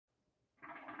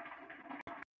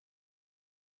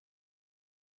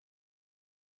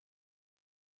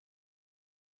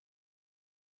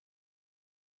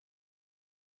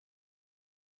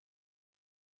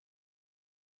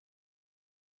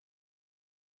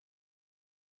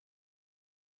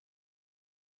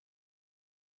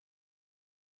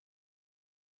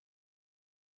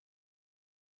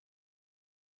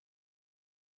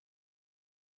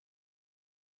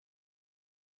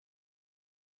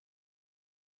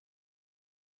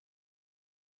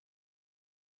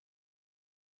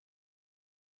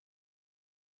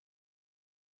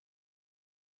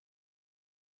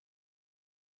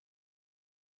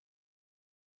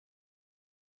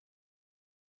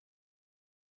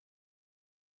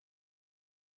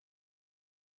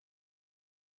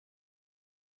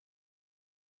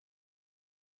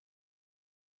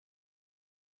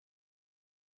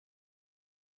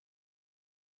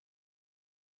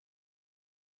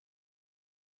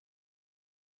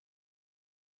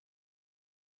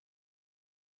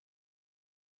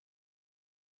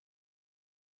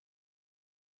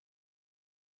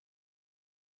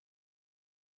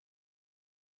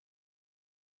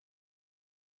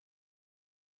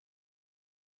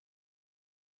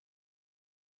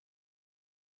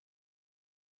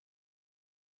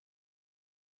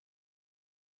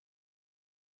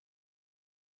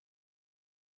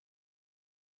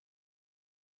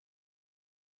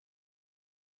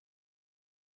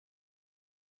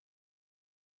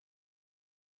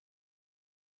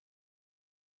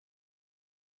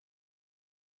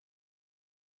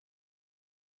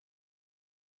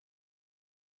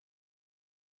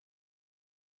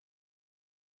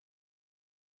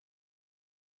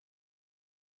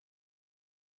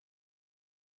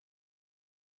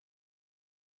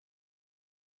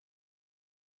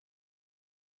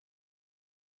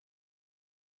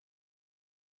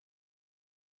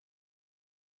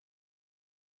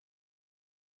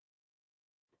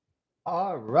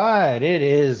All right, it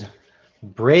is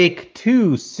break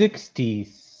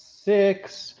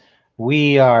 266.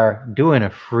 We are doing a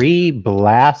free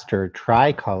blaster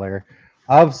tricolor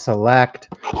of Select.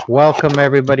 Welcome,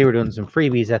 everybody. We're doing some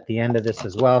freebies at the end of this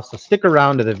as well, so stick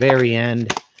around to the very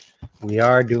end. We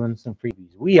are doing some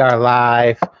freebies. We are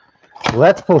live.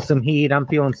 Let's pull some heat. I'm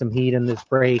feeling some heat in this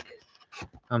break.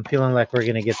 I'm feeling like we're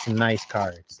going to get some nice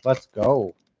cards. Let's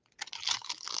go.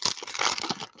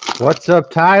 What's up,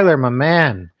 Tyler, my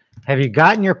man? Have you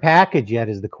gotten your package yet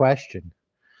is the question.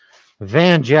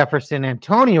 Van Jefferson,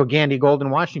 Antonio Gandy,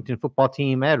 Golden Washington football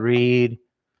team, Ed Reed,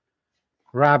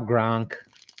 Rob Gronk.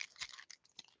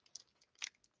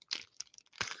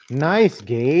 Nice,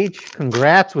 Gage.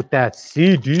 Congrats with that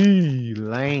CD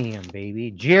Lamb,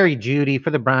 baby. Jerry Judy for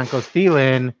the Broncos.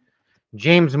 Thielen.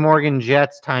 James Morgan,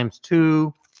 Jets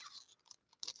 ×2.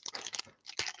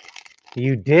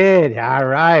 You did. All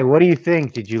right. What do you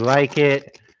think? Did you like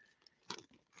it?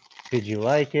 Did you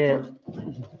like it?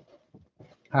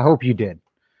 I hope you did.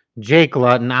 Jake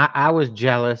Luton. I was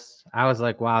jealous. I was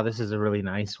like, wow, this is a really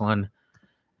nice one.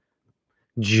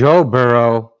 Joe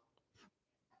Burrow,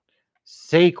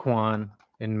 Saquon,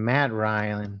 and Matt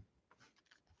Ryan.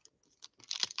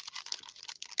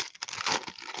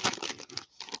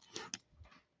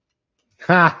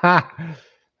 All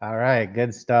right,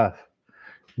 good stuff.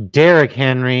 Derrick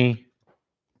Henry,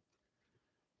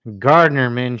 Gardner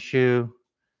Minshew,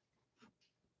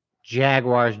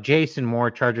 Jaguars, Jason Moore,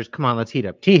 Chargers. Come on, let's heat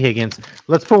up. T. Higgins.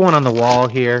 Let's put one on the wall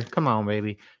here. Come on,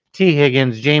 baby. T.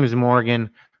 Higgins, James Morgan,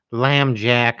 Lamb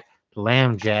Jack.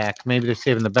 Maybe they're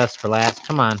saving the best for last.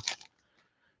 Come on.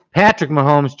 Patrick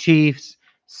Mahomes, Chiefs.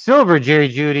 Silver, Jerry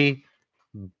Judy.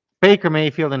 Baker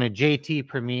Mayfield, and a JT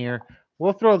Premier.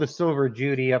 We'll throw the Silver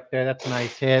Judy up there. That's a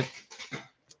nice hit.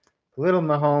 Little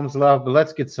Mahomes love, but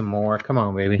let's get some more. Come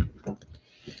on, baby.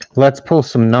 Let's pull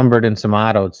some numbered and some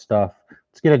autoed stuff.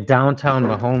 Let's get a downtown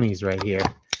Mahomes right here.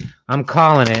 I'm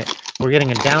calling it. We're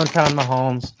getting a downtown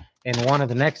Mahomes in one of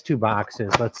the next two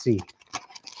boxes. Let's see.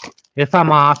 If I'm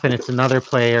off and it's another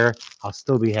player, I'll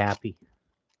still be happy.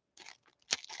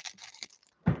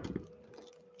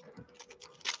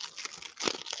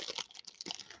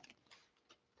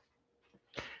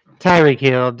 Tyreek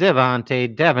Hill,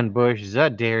 Devontae, Devin Bush,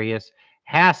 Zadarius,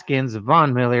 Haskins,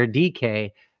 Von Miller,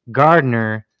 DK,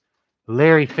 Gardner,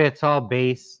 Larry Fitz, all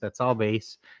base. That's all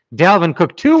base. Dalvin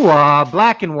Cook, Tua,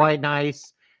 black and white,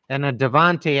 nice. And a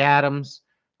Devontae Adams,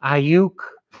 Ayuk,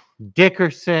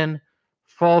 Dickerson,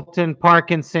 Fulton,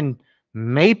 Parkinson,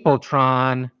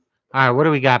 Mapletron. All right, what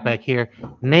do we got back here?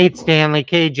 Nate Stanley,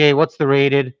 KJ, what's the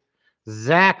rated?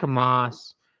 Zach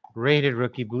Moss, rated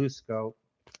rookie, blue scope.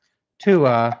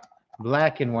 Tua,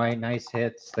 black and white, nice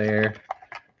hits there.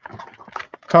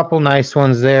 Couple nice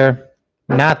ones there.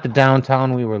 Not the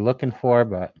downtown we were looking for,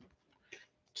 but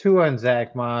Tua and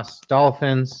Zach Moss,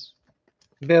 Dolphins,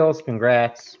 Bills,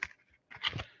 congrats.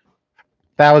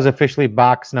 That was officially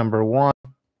box number 1.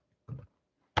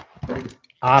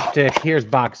 Optic, here's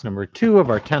box number 2 of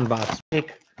our 10 box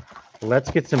break. Let's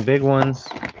get some big ones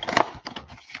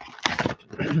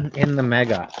in the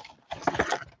Mega.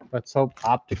 Let's hope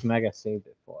Optic Mega saved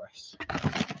it for us.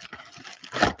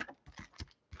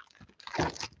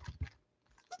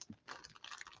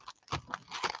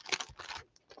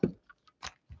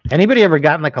 Anybody ever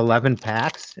gotten like 11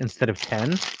 packs instead of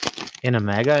 10 in a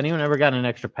Mega? Anyone ever gotten an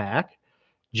extra pack?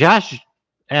 Josh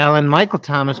Allen, Michael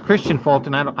Thomas, Christian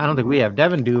Fulton. I don't think we have.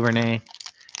 Devin Duvernay.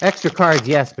 Extra cards,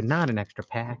 yes, but not an extra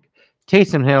pack.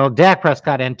 Taysom Hill, Dak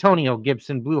Prescott, Antonio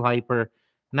Gibson, Blue Hyper.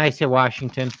 Nice hit,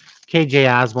 Washington.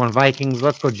 KJ Osborne, Vikings.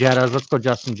 Let's go Jettas. Let's go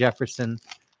Justin Jefferson.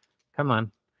 Come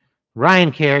on.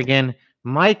 Ryan Kerrigan,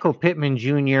 Michael Pittman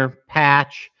Jr.,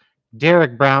 Patch,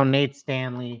 Derek Brown, Nate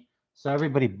Stanley. So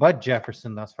everybody but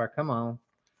Jefferson thus far. Come on.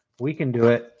 We can do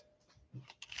it.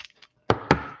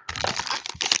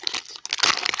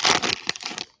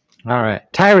 All right.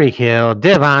 Tyreek Hill,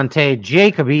 Devontae,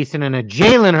 Jacob Eason, and a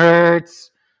Jalen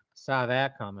Hurts. Saw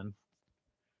that coming.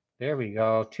 There we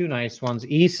go. 2 nice ones.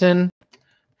 Eason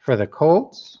for the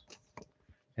Colts.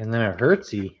 And then a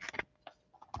Hurtsy.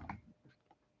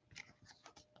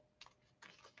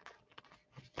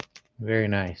 Very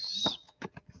nice.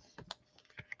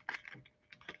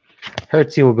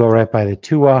 Hurtsy will go right by the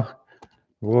Tua.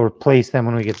 We'll replace them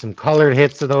when we get some colored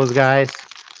hits of those guys.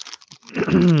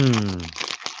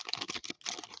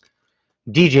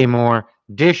 DJ Moore,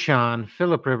 Deshaun,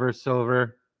 Phillip Rivers,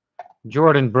 Silver,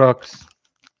 Jordan Brooks.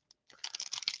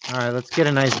 All right, let's get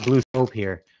a nice blue scope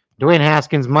here. Dwayne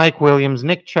Haskins, Mike Williams,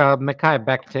 Nick Chubb, Mekhi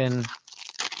Becton,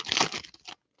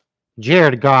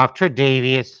 Jared Goff,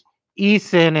 Tre'Davious,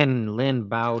 Eason, and Lynn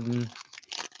Bowden.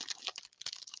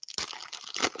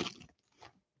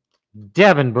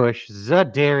 Devin Bush,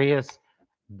 Zadarius,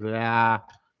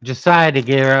 Josiah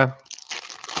DeGuara,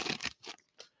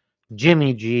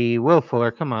 Jimmy G, Will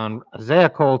Fuller, come on, Isaiah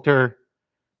Coulter,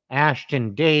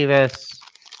 Ashton Davis,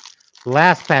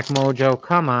 Last Pack Mojo,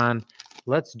 come on,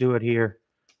 let's do it here.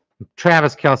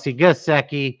 Travis Kelce,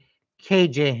 Gesicki,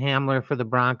 KJ Hamler for the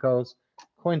Broncos,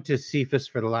 Quintus Cephas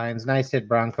for the Lions. Nice hit,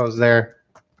 Broncos there.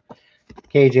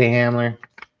 KJ Hamler.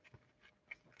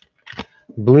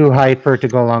 Blue Heifer to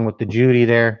go along with the Judy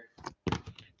there.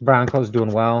 Broncos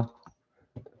doing well.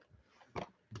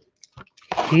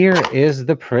 Here is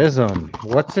the Prism.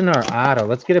 What's in our auto?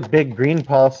 Let's get a big green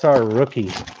Pulsar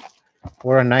rookie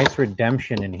or a nice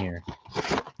redemption in here.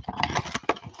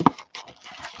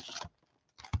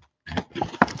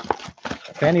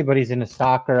 If anybody's into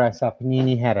soccer, I saw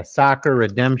Panini had a soccer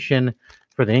redemption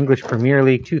for the English Premier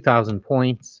League, 2,000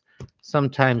 points.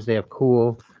 Sometimes they have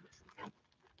cool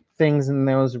things in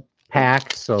those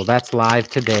packs, so that's live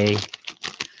today.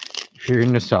 If you're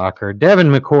into soccer, Devin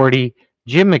McCourty,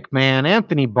 Jim McMahon,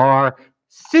 Anthony Barr,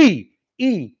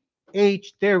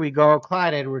 C-E-H. There we go.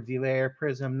 Clyde Edwards-Helaire,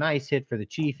 Prism. Nice hit for the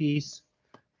Chiefies.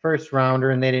 First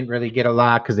rounder, and they didn't really get a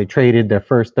lot because they traded their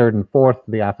first, third, and fourth for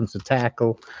the offensive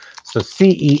tackle. So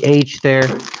C-E-H there.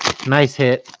 Nice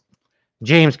hit.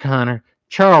 James Conner,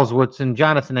 Charles Woodson,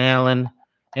 Jonathan Allen,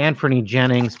 Anthony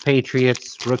Jennings,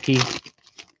 Patriots, rookie.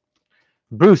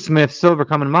 Bruce Smith, Silver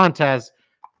coming, Montez,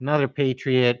 another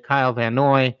Patriot, Kyle Van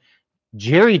Noy,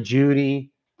 Jerry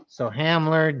Judy, so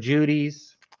Hamler,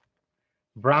 Judy's,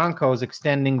 Broncos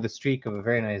extending the streak of a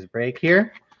very nice break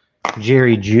here.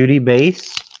 Jerry Judy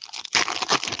base.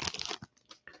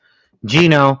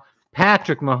 Gino,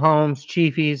 Patrick Mahomes,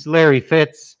 Chiefies, Larry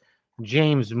Fitz,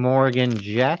 James Morgan,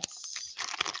 Jets.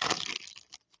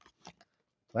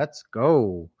 Let's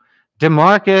go.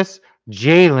 DeMarcus,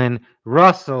 Jalen,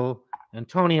 Russell,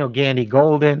 Antonio Gandy,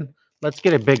 Golden. Let's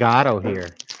get a big auto here.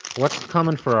 What's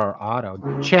coming for our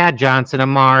auto? Chad Johnson,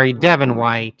 Amari, Devin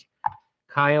White,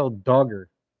 Kyle Duggar,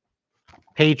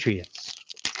 Patriots.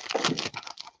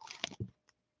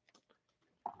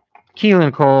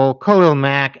 Keelan Cole, Khalil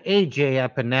Mack, AJ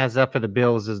Epineza for the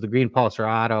Bills is the green Pulsar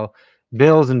auto.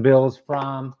 Bills and Bills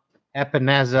from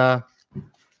Epineza.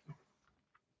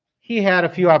 He had a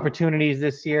few opportunities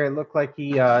this year. It looked like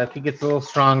he, if he gets a little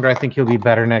stronger, I think he'll be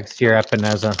better next year,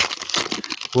 Epineza.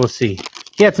 We'll see.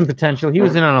 He had some potential. He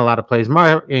was in on a lot of plays.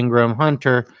 Mark Ingram,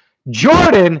 Hunter,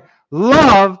 Jordan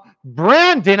Love,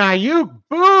 Brandon Ayuk.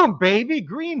 Boom, baby.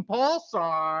 Green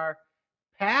Pulsar.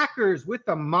 Packers with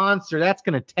the monster. That's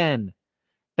going to 10.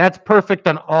 That's perfect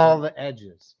on all the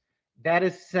edges. That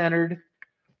is centered.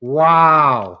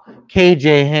 Wow.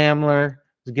 KJ Hamler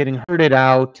is getting herded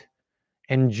out.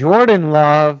 And Jordan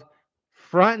Love,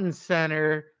 front and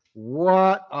center.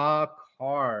 What a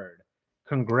card.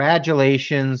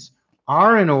 Congratulations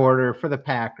are in order for the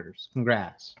Packers.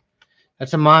 Congrats.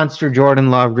 That's a monster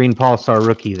Jordan Love green Pulsar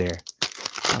rookie there.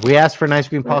 We asked for a nice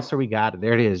green Pulsar. We got it.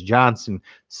 There it is. Johnson,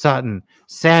 Sutton,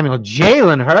 Samuel,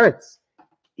 Jalen Hurts.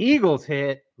 Eagles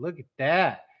hit. Look at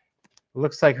that.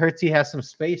 Looks like Hurtsy has some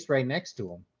space right next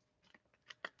to him.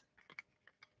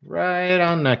 Right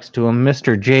on next to him,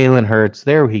 Mr. Jalen Hurts.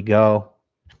 There we go.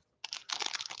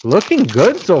 Looking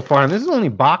good so far. And this is only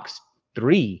box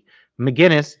 3.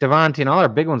 McGinnis, Devontae, and all our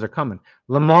big ones are coming.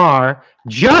 Lamar,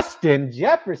 Justin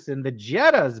Jefferson, the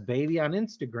Jettas, baby, on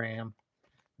Instagram.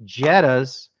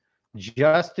 Jettas,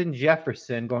 Justin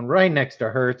Jefferson going right next to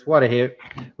Hurts. What a hit.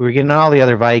 We were getting all the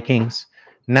other Vikings.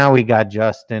 Now we got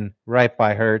Justin right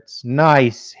by Hurts.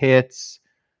 Nice hits.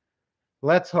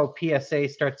 Let's hope PSA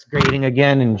starts grading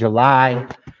again in July.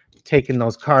 Taking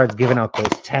those cards, giving out those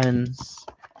 10s.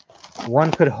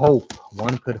 One could hope.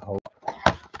 One could hope.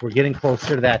 We're getting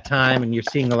closer to that time, and you're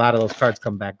seeing a lot of those cards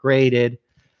come back graded.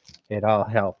 It all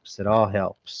helps. It all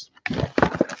helps.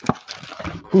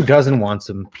 Who doesn't want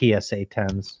some PSA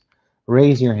 10s?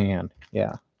 Raise your hand.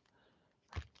 Yeah.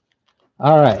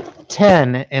 All right.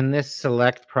 10 in this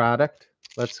select product.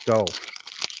 Let's go.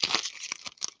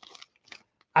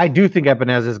 I do think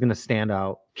Epineza is going to stand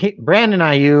out. Brandon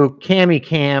Ayuk, Cammy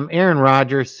Cam, Aaron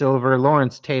Rodgers, Silver,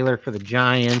 Lawrence Taylor for the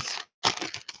Giants.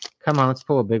 Come on, let's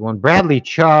pull a big one. Bradley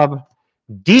Chubb,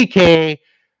 DK,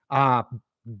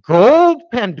 Gold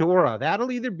Pandora.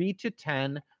 That'll either be to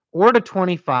 10 or to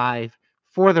 25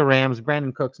 for the Rams.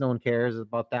 Brandon Cooks, no one cares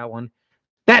about that one.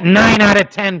 That 9 out of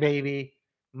 10, baby.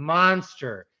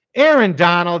 Monster. Aaron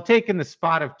Donald taking the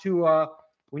spot of Tua.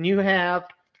 When you have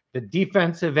the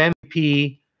defensive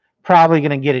MVP, probably going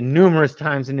to get it numerous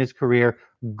times in his career.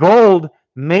 Gold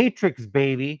Matrix,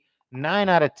 baby. 9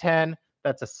 out of 10.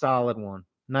 That's a solid one.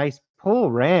 Nice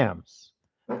pull, Rams.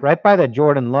 Right by the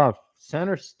Jordan Love.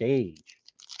 Center stage.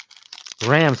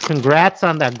 Rams, congrats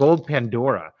on that gold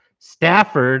Pandora.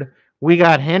 Stafford, we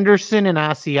got Henderson and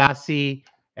Asiasi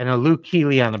and a Luke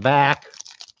Keeley on the back.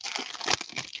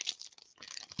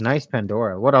 Nice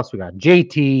Pandora. What else we got?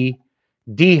 JT,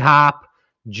 D-Hop,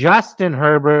 Justin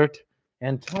Herbert,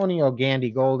 Antonio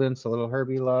Gandy Golden, so little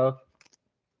Herbie love.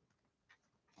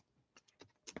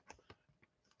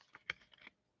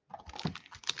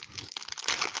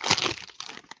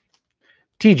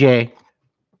 TJ,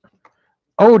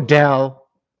 Odell,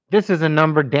 this is a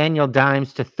number, Daniel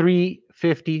Dimes to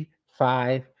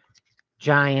 355,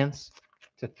 Giants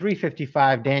to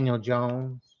 355, Daniel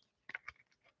Jones.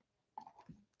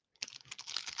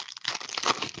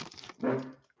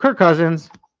 Kirk Cousins,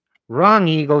 wrong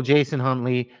Eagle, Jason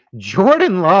Huntley,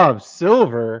 Jordan Love,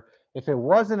 silver. If it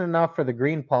wasn't enough for the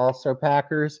green Pulsar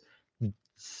Packers,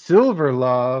 silver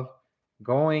Love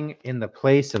going in the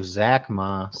place of Zach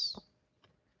Moss.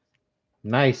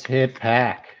 Nice hit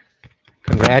pack.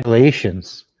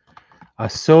 Congratulations. A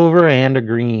silver and a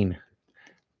green.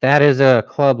 That is a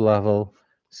club level.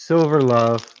 Silver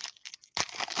Love.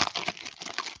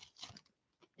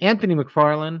 Anthony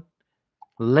McFarland,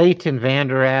 Leighton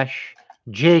Vander Esch,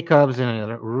 Jacobs,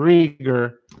 and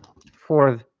Rieger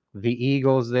for the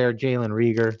Eagles there. Jalen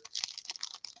Rieger.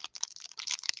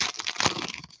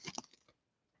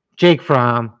 Jake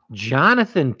Fromm,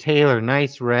 Jonathan Taylor,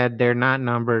 nice red. They're not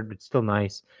numbered, but still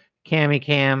nice. Cammy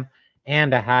Cam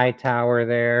and a high tower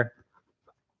there.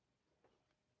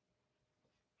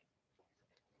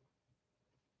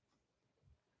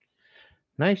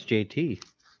 Nice JT.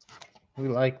 We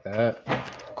like that.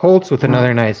 Colts with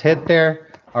another nice hit there.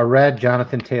 A red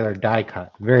Jonathan Taylor die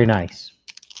cut. Very nice.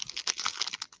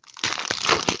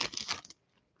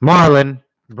 Marlin,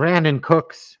 Brandon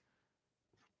Cooks,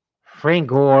 Frank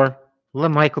Gore,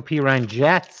 LaMichael P. Ryan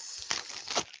Jets.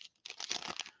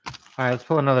 All right, let's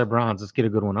pull another bronze. Let's get a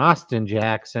good one. Austin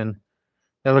Jackson.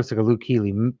 That looks like a Luke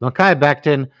Keeley. Mekhi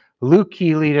Becton, Luke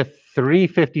Keeley to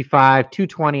 355,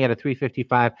 220 out of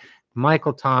 355.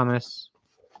 Michael Thomas.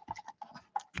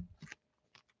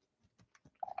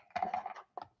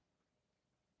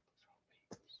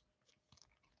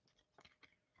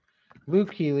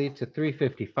 Luke Keeley to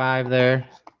 355 there.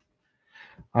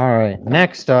 All right,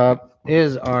 next up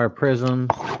is our prism,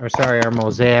 or sorry, our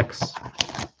mosaics.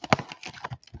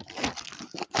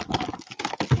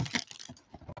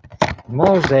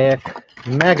 Mosaic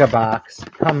Mega Box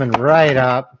coming right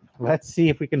up. Let's see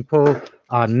if we can pull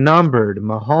a numbered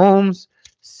Mahomes,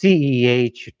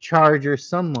 CEH, Charger,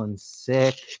 someone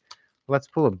sick. Let's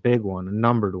pull a big one, a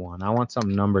numbered one. I want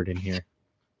something numbered in here.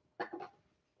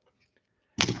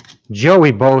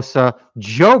 Joey Bosa,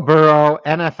 Joe Burrow,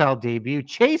 NFL debut.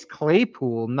 Chase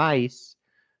Claypool, nice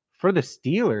for the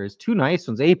Steelers. Two nice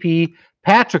ones. AP,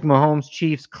 Patrick Mahomes,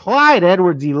 Chiefs. Clyde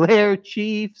Edwards-Helaire,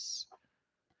 Chiefs.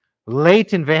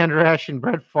 Leighton Vander Esch and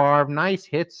Brett Favre. Nice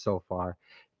hits so far.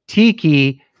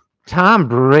 Tiki, Tom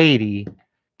Brady,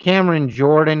 Cameron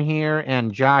Jordan here,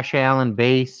 and Josh Allen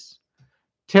base.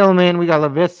 Tillman, we got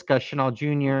LaVisca, Chanel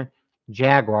Jr.,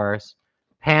 Jaguars.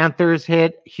 Panthers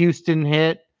hit, Houston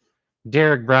hit,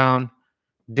 Derek Brown,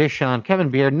 Deshaun, Kevin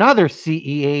Beard, another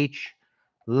CEH,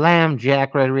 Lamb,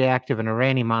 Jack, Red Reactive, and a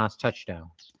Randy Moss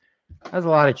touchdowns. That's a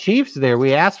lot of Chiefs there.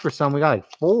 We asked for some. We got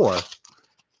like 4.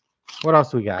 What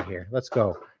else do we got here? Let's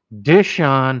go.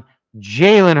 Deshaun,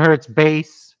 Jalen Hurts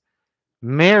base,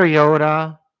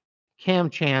 Mariota, Cam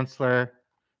Chancellor,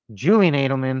 Julian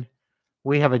Edelman.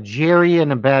 We have a Jerry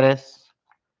and a Bettis,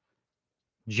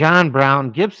 John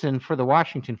Brown, Gibson for the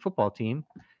Washington football team,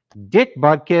 Dick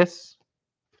Butkus,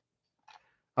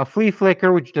 a flea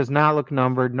flicker, which does not look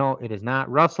numbered. No, it is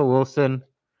not. Russell Wilson,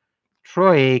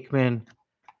 Troy Aikman,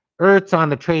 Ertz on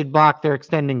the trade block. They're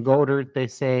extending Goddard, they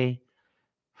say.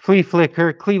 Flea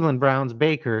flicker, Cleveland Browns,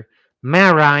 Baker,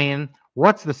 Matt Ryan,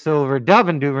 what's the silver?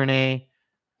 Devin Duvernay,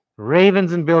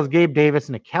 Ravens and Bills, Gabe Davis,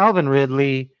 and a Calvin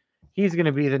Ridley. He's going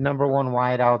to be the number 1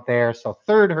 wide out there. So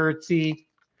third Hurtsy.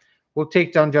 We'll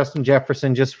take down Justin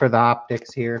Jefferson just for the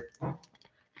optics here,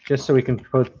 just so we can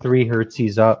put 3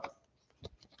 Hurtsies up.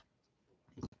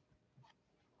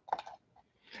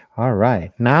 All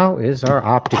right, now is our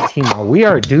optic team. We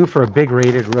are due for a big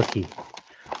rated rookie.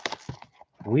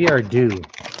 We are due.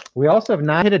 We also have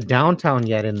not hit a downtown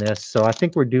yet in this, so I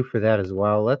think we're due for that as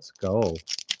well. Let's go.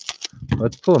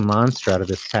 Let's pull a monster out of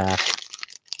this pack.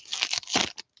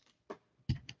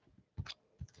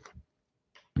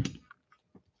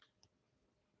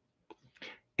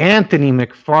 Anthony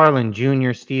McFarland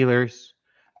Jr., Steelers.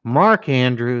 Mark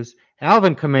Andrews.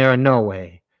 Alvin Kamara, no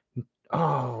way.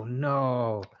 Oh,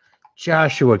 no.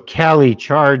 Joshua Kelly,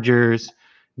 Chargers.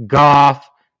 Goff,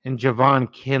 and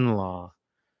Javon Kinlaw.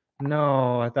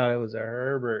 No, I thought it was a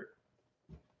Herbert.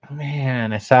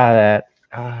 Man, I saw that.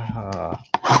 Ah.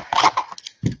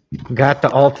 Got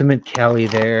the ultimate Kelly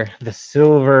there. The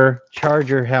silver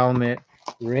Charger helmet.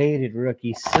 Rated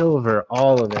rookie. Silver.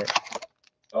 All of it.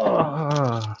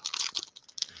 Oh.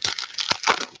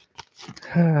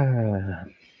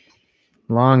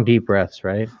 Long, deep breaths,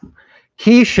 right?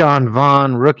 Keyshawn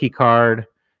Vaughn, rookie card.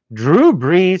 Drew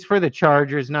Brees for the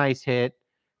Chargers. Nice hit.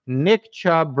 Nick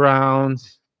Chubb,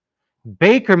 Browns.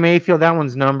 Baker Mayfield. That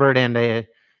one's numbered. And a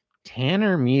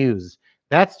Tanner Muse.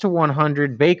 That's to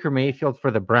 100. Baker Mayfield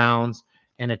for the Browns.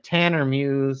 And a Tanner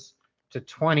Muse to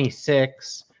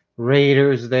 26.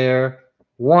 Raiders there.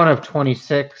 1 of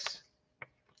 26.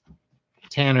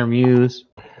 Tanner Muse.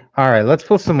 All right, let's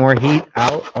pull some more heat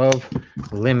out of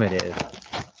limited.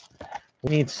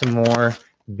 We need some more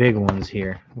big ones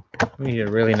here. We need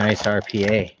a really nice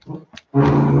RPA.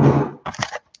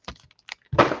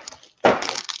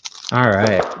 All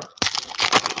right.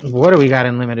 What do we got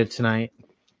in limited tonight?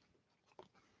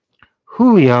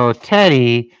 Julio,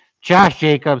 Teddy, Josh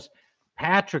Jacobs,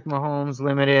 Patrick Mahomes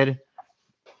limited.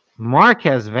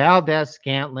 Marquez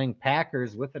Valdez-Scantling,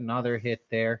 Packers with another hit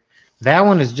there. That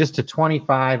one is just a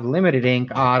 25 limited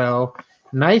ink auto.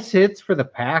 Nice hits for the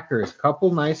Packers.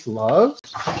 Couple nice loves.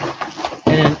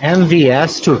 And an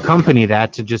MVS to accompany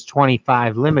that to just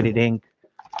 25 limited ink.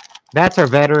 That's our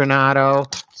veteran auto.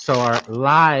 So our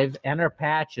live and our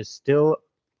patch is still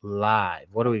live.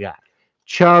 What do we got?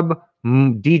 Chubb,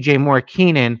 DJ Moore,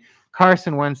 Keenan,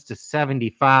 Carson Wentz to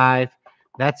 75.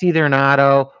 That's either an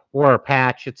auto or a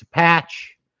patch. It's a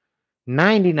patch.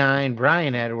 99,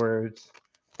 Brian Edwards.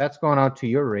 That's going out to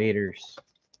your Raiders.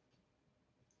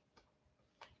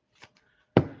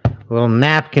 A little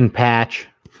napkin patch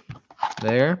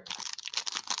there.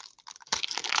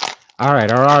 All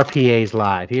right, our RPA is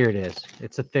live. Here it is.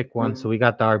 It's a thick one, so we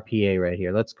got the RPA right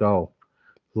here. Let's go.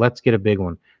 Let's get a big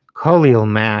one. Khalil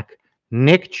Mack,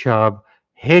 Nick Chubb,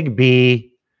 Higbee,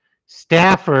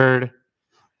 Stafford,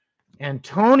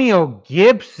 Antonio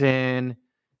Gibson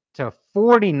to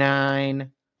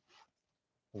 49.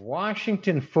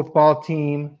 Washington football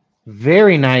team.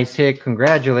 Very nice hit.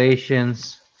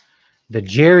 Congratulations. The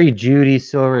Jerry Jeudy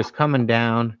silver is coming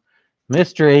down.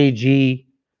 Mr. AG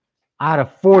out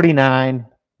of 49,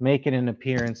 making an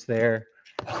appearance there.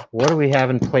 What do we have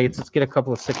in plates? Let's get a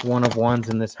couple of sick one-of-ones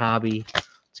in this hobby.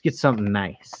 Let's get something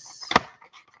nice.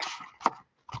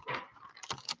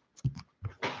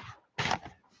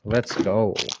 Let's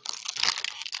go.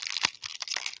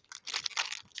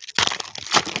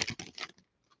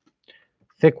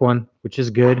 Thick one, which is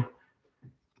good.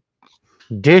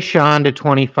 Deshaun to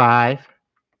 25.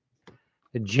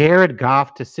 Jared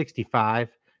Goff to 65.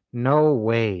 No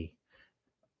way.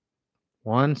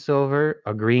 One silver,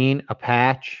 a green, a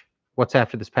patch. What's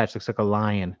after this patch? Looks like a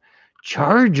lion.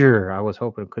 Charger. I was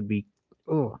hoping it could be.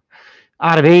 Ooh.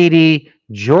 Out of 80,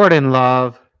 Jordan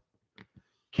Love.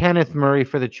 Kenneth Murray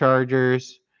for the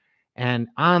Chargers. And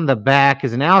on the back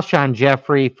is an Alshon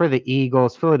Jeffrey for the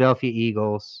Eagles, Philadelphia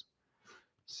Eagles.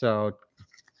 So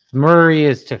Murray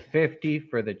is to 50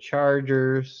 for the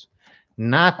Chargers.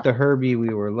 Not the Herbie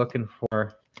we were looking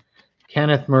for.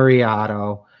 Kenneth Murray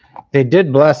auto. They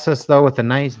did bless us, though, with a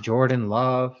nice Jordan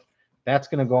Love. That's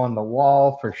going to go on the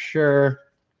wall for sure.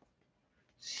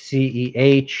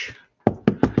 CEH.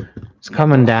 It's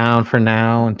coming down for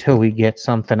now until we get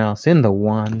something else in the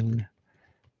one.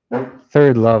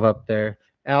 Third Love up there.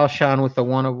 Alshon with the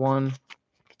 1-of-1.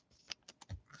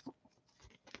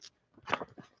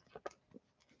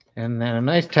 And then a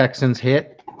nice Texans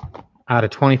hit out of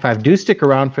 25. Do stick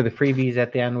around for the freebies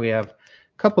at the end. We have a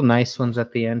couple nice ones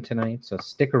at the end tonight, so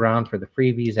stick around for the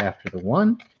freebies after the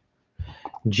one.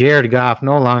 Jared Goff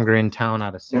no longer in town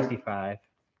out of 65.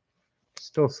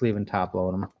 Still sleeve and top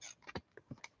load him.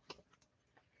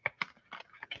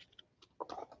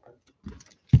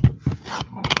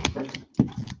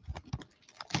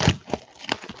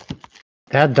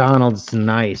 That Donald's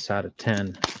nice out of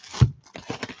 10.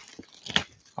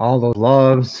 All those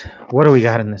loves. What do we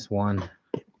got in this one?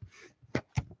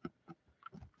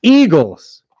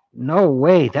 Eagles. No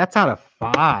way. That's out of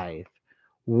 5.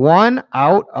 1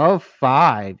 out of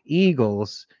 5.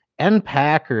 Eagles and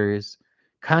Packers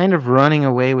kind of running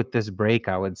away with this break,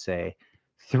 I would say.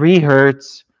 3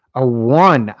 Hurts, a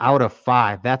 1 out of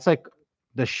 5. That's like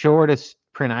the shortest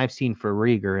print I've seen for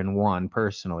Rieger in 1,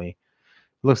 personally.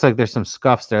 Looks like there's some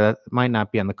scuffs there. That might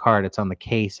not be on the card. It's on the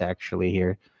case, actually,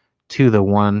 here. To the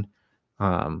 1,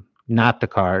 not the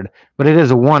card. But it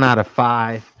is a 1 out of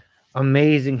 5.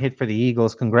 Amazing hit for the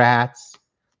Eagles. Congrats.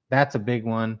 That's a big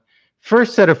one.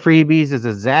 First set of freebies is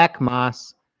a Zach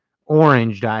Moss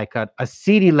orange die cut, a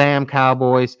CeeDee Lamb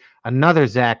Cowboys, another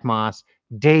Zach Moss,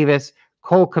 Davis,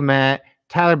 Cole Kmet,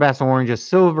 Tyler Bass Orange, a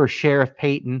silver Sheriff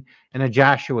Payton, and a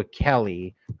Joshua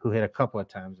Kelly, who hit a couple of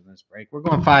times in this break. We're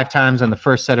going 5 times on the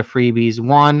first set of freebies.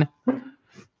 1,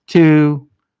 2,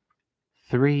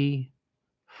 3,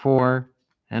 4,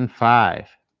 and 5.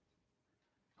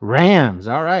 Rams.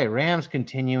 All right. Rams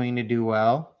continuing to do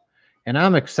well. And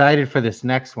I'm excited for this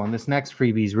next one. This next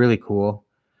freebie is really cool.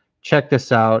 Check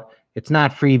this out. It's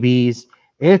not freebies.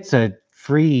 It's a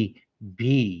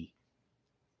freebie.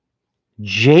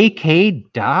 J.K.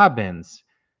 Dobbins.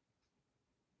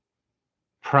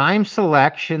 Prime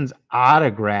Selections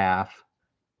autograph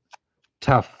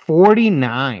to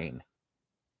 49.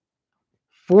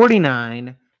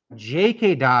 49.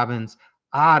 J.K. Dobbins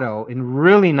auto in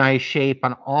really nice shape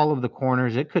on all of the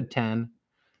corners. It could 10.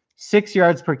 6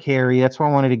 yards per carry. That's why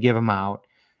I wanted to give them out.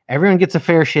 Everyone gets a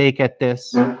fair shake at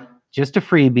this. Just a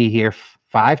freebie here.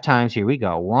 5 times. Here we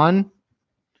go. 1,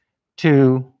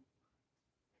 2,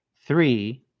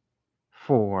 3,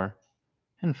 4,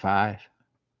 and 5.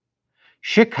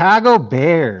 Chicago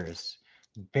Bears.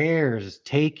 Bears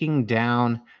taking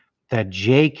down the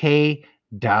J.K.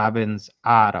 Dobbins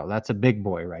auto. That's a big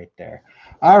boy right there.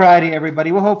 All righty,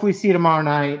 everybody. We'll hopefully see you tomorrow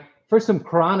night for some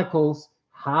Chronicles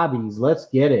hobbies. Let's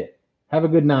get it. Have a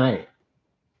good night.